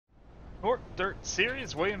NORC Dirt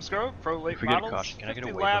Series, Williams Grove, Pro Late If we get a Models, caution, can I get a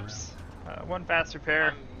 50 waiver? laps, one fast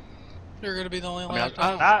repair. You're gonna be the only one.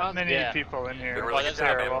 Not many people in here. Really It's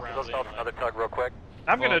terrible. Let's help another tug real quick.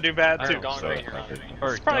 I'm gonna do bad too. So,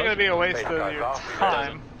 it's probably gonna be a waste of your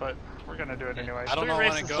time, but we're gonna do it anyway. I don't know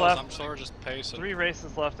when it goes. Left. I'm sure just pace it. 3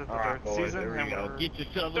 races left of the dirt season, and we're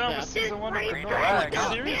done with season 1 of the Green NORC flag.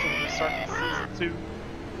 series, and we're starting season 2.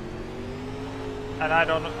 And I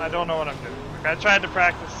don't know what I'm doing. I tried to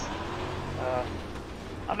practice.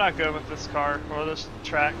 I'm not good with this car or this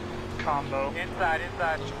track combo. Inside.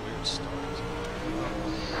 Weird start.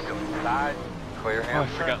 Inside. Clear him. I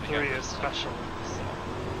forgot Turn the 3 gun. is special.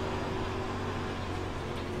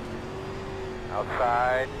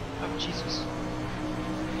 Outside. Oh, Jesus.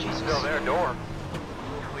 Jesus. Still there, door.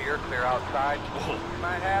 Clear outside. We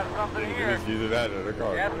might have something here. It's either that or the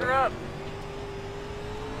car. Gas her up.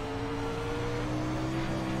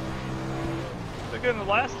 Look good in the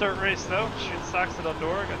last dirt race though. Shooting stocks at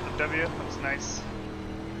Eldora, got the W. That was nice.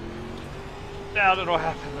 Doubt it'll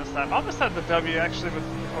happen this time. I almost had the W actually with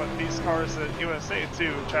these cars at USA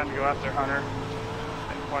too, trying to go after Hunter.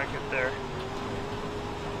 Didn't quite get there.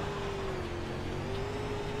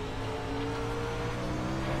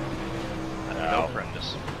 No,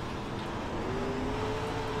 Prentice.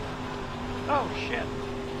 Oh shit.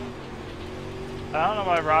 I don't know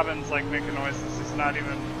why Robin's like making noises. He's not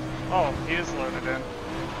even. Oh, he is loaded in.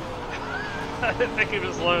 I didn't think he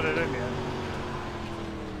was loaded in yet.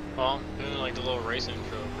 Well, I'm doing like the little racing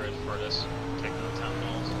intro grid for this. Taking the town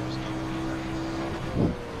halls or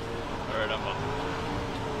something. Alright, I'm up.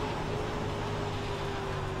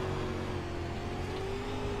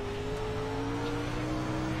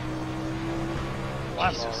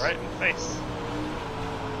 Flat ball right in the face.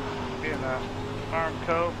 Being a farm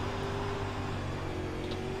cove.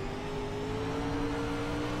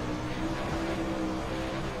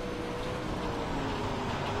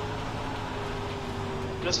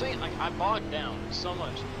 This thing, like, I bogged down so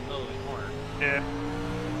much in the middle of the corner. Yeah.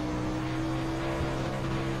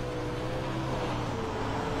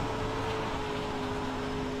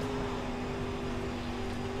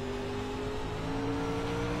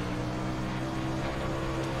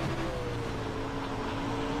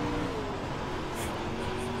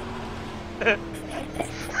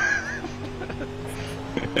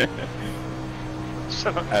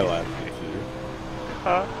 Shut up. I laughed at you.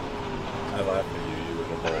 Huh? I laughed at you. You were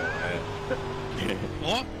the ball,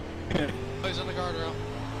 What? Oh, he's in the guardrail.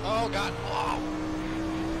 Oh god. Oh.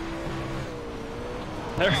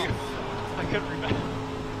 There you go. I couldn't remember.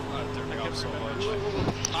 I turned it off so much.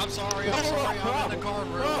 I'm sorry. I'm in the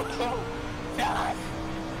guardrail.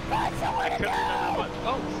 I couldn't remember what.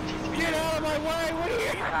 Oh, Get out of my way! What are you?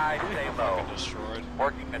 High, stay low. Fucking destroyed.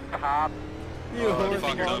 Working the top. You horse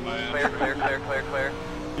fucking monkey. dumbass. Clear.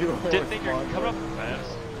 You horse didn't think you were monkey. coming up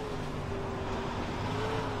fast.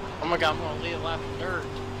 Oh my god, I'm gonna lead a lap of dirt.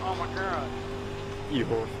 Oh my god. You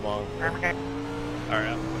horse monkey.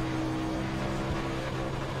 Alright.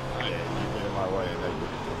 Yeah, you get in my way and then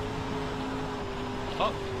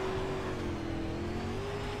Oh,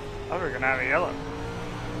 Oh, we're gonna have a yellow.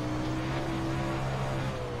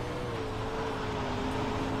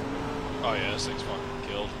 Oh yeah, this thing's fucking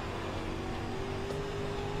killed.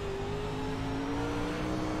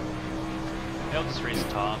 I'll just race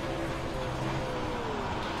top.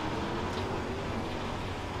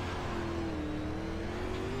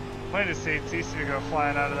 Wait to see TC go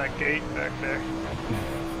flying out of that gate back there.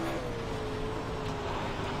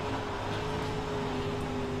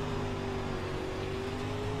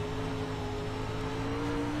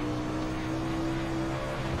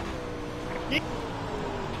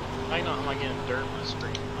 I know how am I getting dirt in my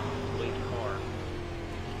screen on a complete car.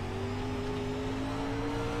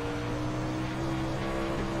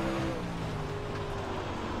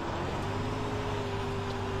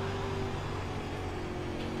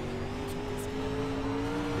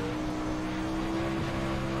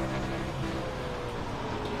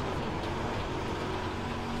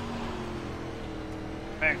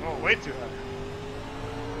 Man, oh, way too high.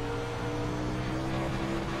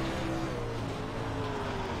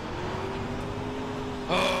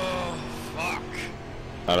 Oh fuck.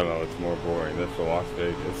 I don't know, it's more boring. This or Las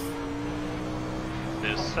Vegas.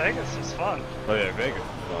 This. Las Vegas is fun. Oh yeah, Vegas is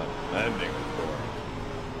fun. That ending was boring.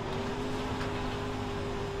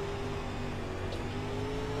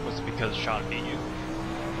 Was it because Sean beat you?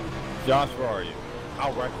 Josh, where are you?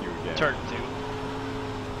 I'll wreck you again. Turn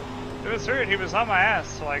 2. It was weird, he was on my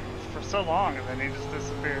ass like for so long and then he just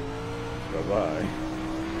disappeared. Bye-bye.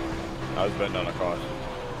 I was betting on a caution.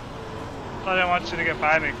 I didn't want you to get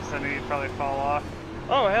by me because then he'd probably fall off.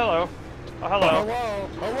 Oh, hello. Oh, hello.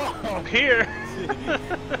 Hello! here.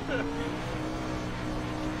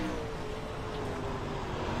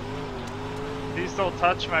 Please don't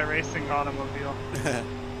touch my racing automobile.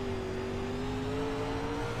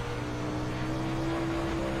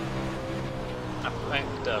 I think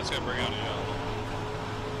That's gonna bring out a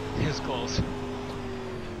yellow. his close.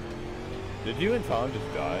 Did you and Tom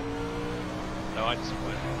just die? No, I just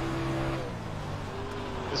quit.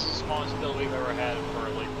 This is the smallest field we've ever had for a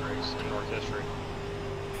league race in North history.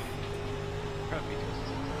 Probably because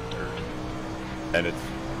it's dirt. And it's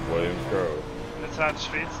Williams Grove. And it's on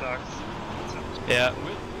street sucks. Yeah,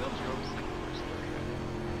 Williams Grove's the worst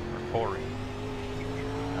area. Or Corey.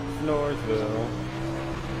 Snoresville.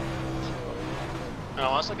 No,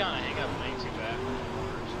 unless I kinda hang up and ain't too bad.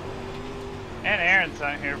 And Aaron's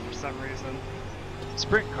not here for some reason.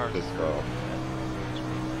 Sprint cars. This girl.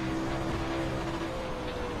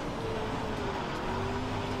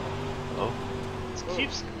 Oh. It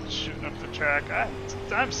keeps shooting up the track.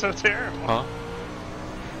 I'm so terrible. Huh?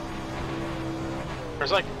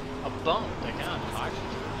 There's like a bump that kind of knocks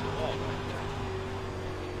you towards the wall back there.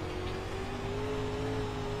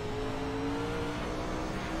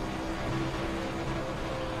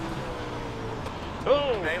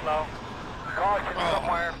 Oh! Stay low. Caution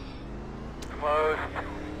somewhere. Close.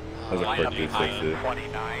 That's a Line quick up 260.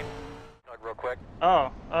 29. Doug, real quick.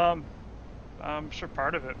 Oh, I'm sure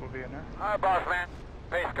part of it will be in there. Alright, boss man.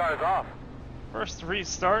 Pace car's off. First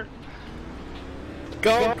restart.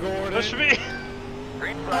 Go, Gordon! Push me!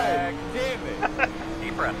 Green flag. Damn it!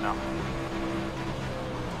 Deep breath now.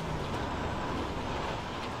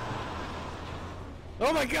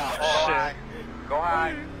 Oh my god! Go high. Go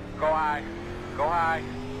high. Go high. Go high.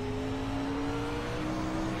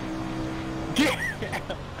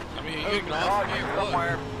 I mean, you can off me Caution or what?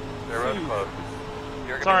 somewhere. The road's closed.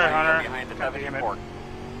 You're gonna Sorry, be Hunter. behind the God 70 damn it. fork.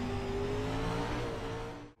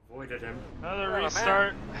 Avoided him. Another Oh, man.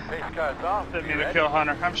 restart. Pace car's off. Didn't You mean to ready? kill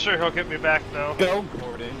Hunter. I'm sure he'll get me back though. Go,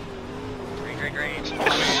 Gordon! Green, green, green.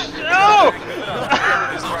 No!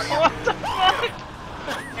 What the fuck?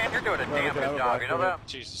 Man, you're doing a damn good job. You know that?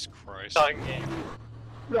 Jesus Christ. Dog game.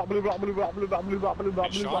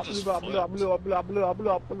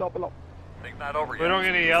 Thing's not over yet. We don't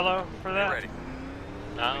get a yellow for Get that? ready.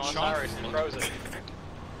 No, it's Sean- iRacing frozen.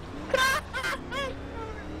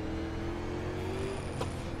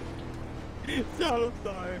 Sean, I'm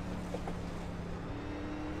sorry.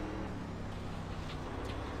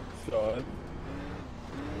 Sean.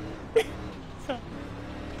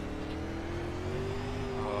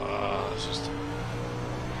 It's just.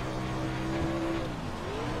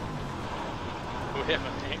 We have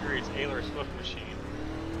an angry Taylor Swift machine.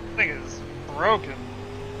 This thing is broken.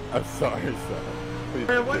 I'm sorry, son. Please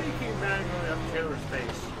Man, why do forgive you keep manually up Taylor's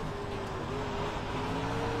face?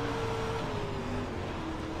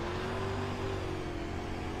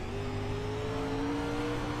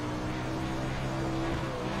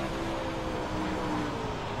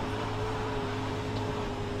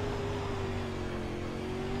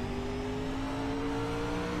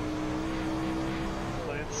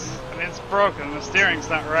 I mean, it's broken. The steering's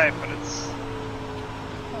not right, but it's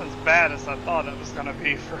not as bad as I thought it was gonna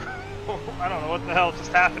be for. I don't know what the hell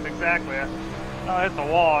just happened exactly. I hit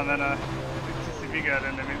the wall and then a TCV got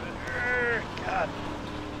into me. God.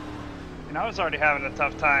 You know, I was already having a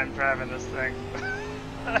tough time driving this thing.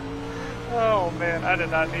 Oh man, I did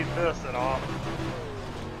not need this at all.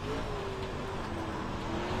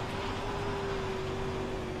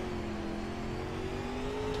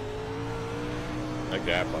 That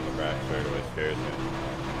gap on the back straightaway scares me.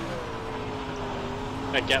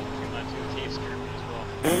 That gap between my two teeth scared me as well.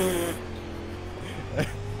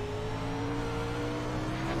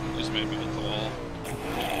 Just made me hit the wall.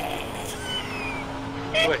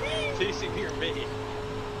 Wait, TCB or me?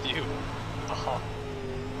 You. Oh.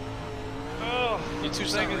 Oh, You two this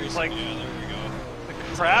stop thing is racing. like Yeah, there we go.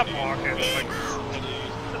 the crab walking. Like, How do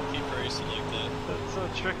you keep racing like that? that's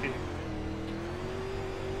so tricky.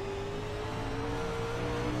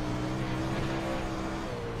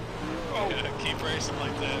 Oh. Yeah, keep racing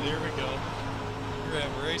like that. Here we go. We're gonna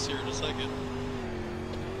have a race here in a second.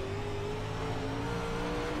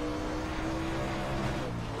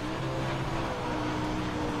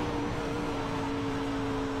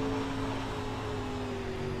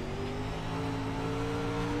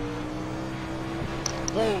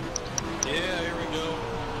 Oh! Yeah, here we go.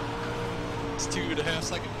 It's 2.5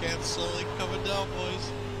 second gap slowly coming down,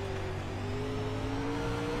 boys.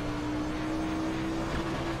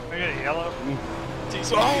 I get a yellow.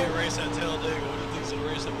 TCB race at Talladega. What do you think's gonna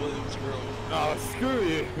race at Williams Grove? Oh, screw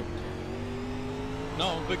you! No,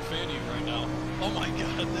 I'm a big fan of you right now. Oh my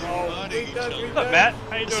god, they're fighting each other. What's up, Matt?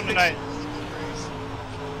 How you doing tonight?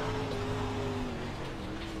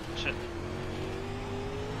 Shit.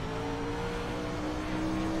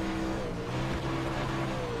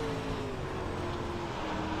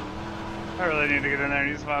 I really need to get in there and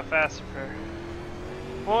use my fast repair.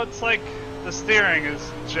 Well, it's like the steering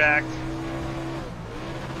is jacked.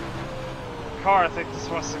 The car, I think, just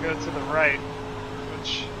wants to go to the right,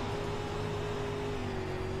 which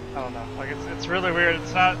I don't know. Like it's really weird.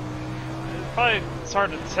 It's not. It's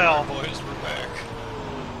hard to tell. Boys, we're back.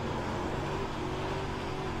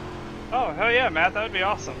 Oh hell yeah, Matt! That would be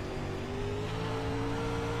awesome.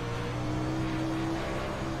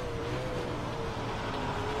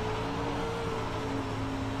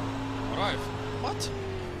 Alright. What?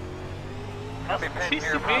 I'll be pinned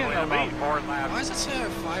here TCB probably in the about lead. 4 laps. Why does it say I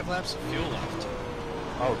have 5 laps of fuel left?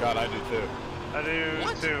 Oh god, I do too. I do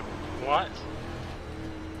What? too. What?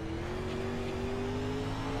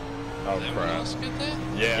 Oh Did anyone crap. else get that?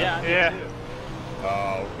 Yeah. Yeah.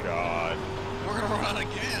 Oh god. We're gonna run out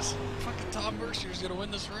of gas. Fucking Tom Mercier's gonna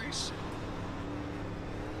win this race.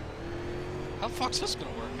 How the fuck's this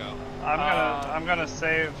gonna work out? I'm gonna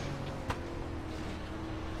save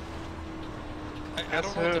I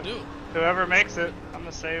don't know what to do. whoever makes it. I'm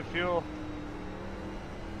gonna save fuel.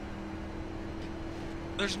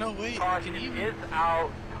 There's no way. Caution Can you is out.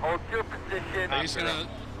 Hold your position.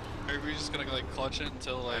 Are we just gonna like clutch it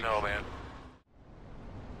until I like? know, man.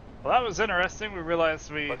 Well, that was interesting. We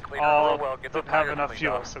realized we But clean all out real well, get those didn't have tires enough cleaned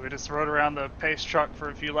fuel, up. so we just rode around the pace truck for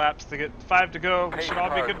a few laps to get 5 to go. We Pace should all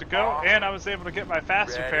be cars good to go, off. and I was able to get my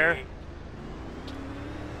fast repair. Ready.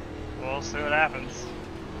 We'll see what happens.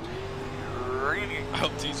 Green. I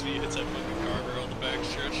hope TSV hits that fucking guardrail on the back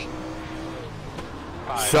stretch.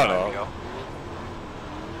 Shut to up. go.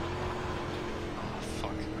 Oh,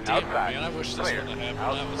 fuck. Damn it, Outside. man. I wish this Clear. wouldn't have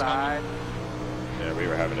happened. That was Outside. coming. Yeah, we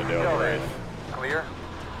were having to deal Still with ready. it. Clear.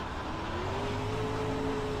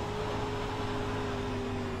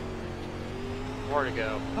 More to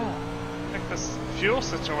go. I think this fuel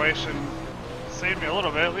situation saved me a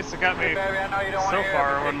little bit. At least it got me Hey, baby, I know you don't so want to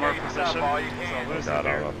far hear one more everything. Take position. yourself all you So can. I'll lose God, it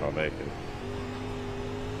I don't know here. if I'll make it.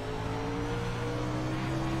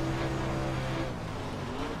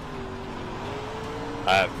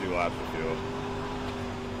 I have 2 laps of fuel.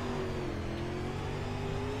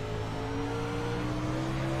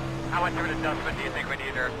 How much of an adjustment do you think we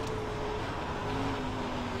need here?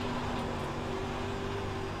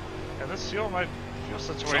 Yeah, this fuel Sean's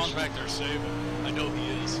situation back there saving. I know he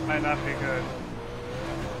is. might not be good.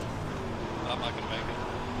 I'm not gonna make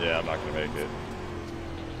it. Yeah, I'm not gonna make it.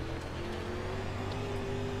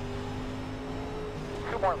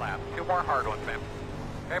 2 more laps. 2 more hard ones, man.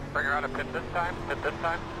 Okay, bring her out of pit this time. Pit this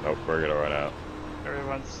time. Nope, we're gonna run out.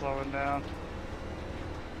 Everyone's slowing down.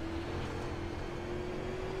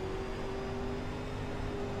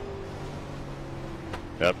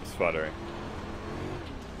 Yep, sputtering.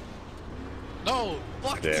 No!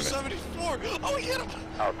 Block Damn it. 274! Oh, we hit him!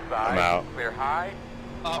 Outside. I'm out. Clear high.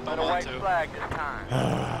 Oh, Up I'm at a on white too. flag this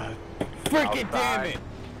time. Freaking Outside. damn it!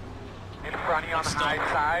 In front of you on the Stop.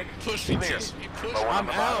 high side. Push me, Clear. TSV, push Lower me. on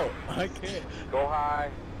the bottom. I can't. Go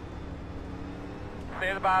high. Stay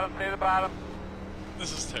at the bottom. Stay at the bottom.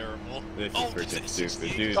 This is terrible. This is Oh, freaking it's stupid,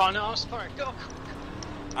 68. dude. Oh no, I'm sorry. Go,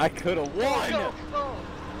 I could have won. go, go.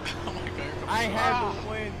 Oh my god. I had to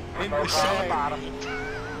win in Go the across the shade. bottom.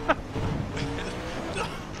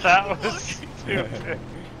 That was stupid.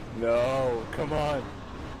 No, come on.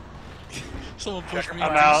 Someone pushed me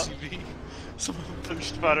I'm on out. TCV. Someone pushed me on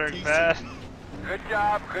Sputtering TCV. bad. Good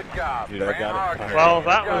job. Good job. Dude, I Ran got it hard. fired. Well, Good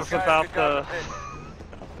that job, was guys. about Good job the pit.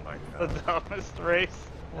 Oh my the god. dumbest race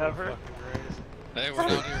ever. Hey, we're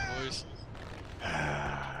down here, boys.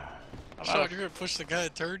 I'm Sean, out, you're gonna push the guy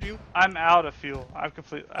that turned you? I'm out of fuel. I'm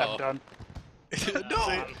Oh. done.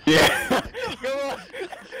 No! Yeah. Come on.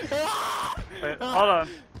 Wait, hold on.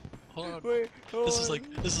 Hold on. Wait, hold This is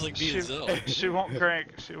on. like She, D&Zell. she won't crank.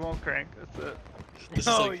 She won't crank. That's it. This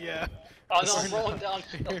is like, yeah. Oh no, I'm rolling down.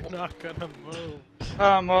 You're not gonna move.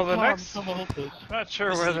 Well, the next. come on. I'm not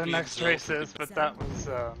sure This where is the being next so race is, but that was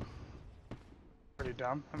pretty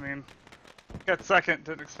dumb. I mean, got second,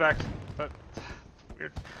 didn't expect, but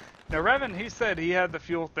weird. Now, Revan, he said he had the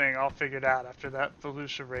fuel thing all figured out after that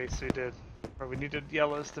Volusia race we did, where we needed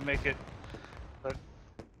yellows to make it, but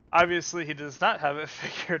obviously he does not have it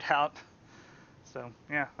figured out. So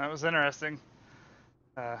yeah, that was interesting.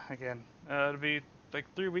 Again, it'll be like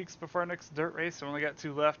 3 weeks before our next dirt race. We only got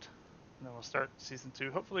 2 left, and then we'll start season 2.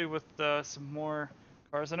 Hopefully with some more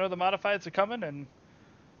cars. I know the modifieds are coming, and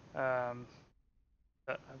I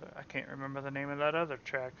can't remember the name of that other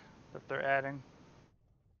track that they're adding.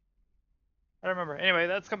 I don't remember. Anyway,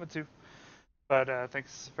 that's coming too. But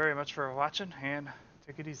thanks very much for watching, and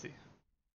take it easy.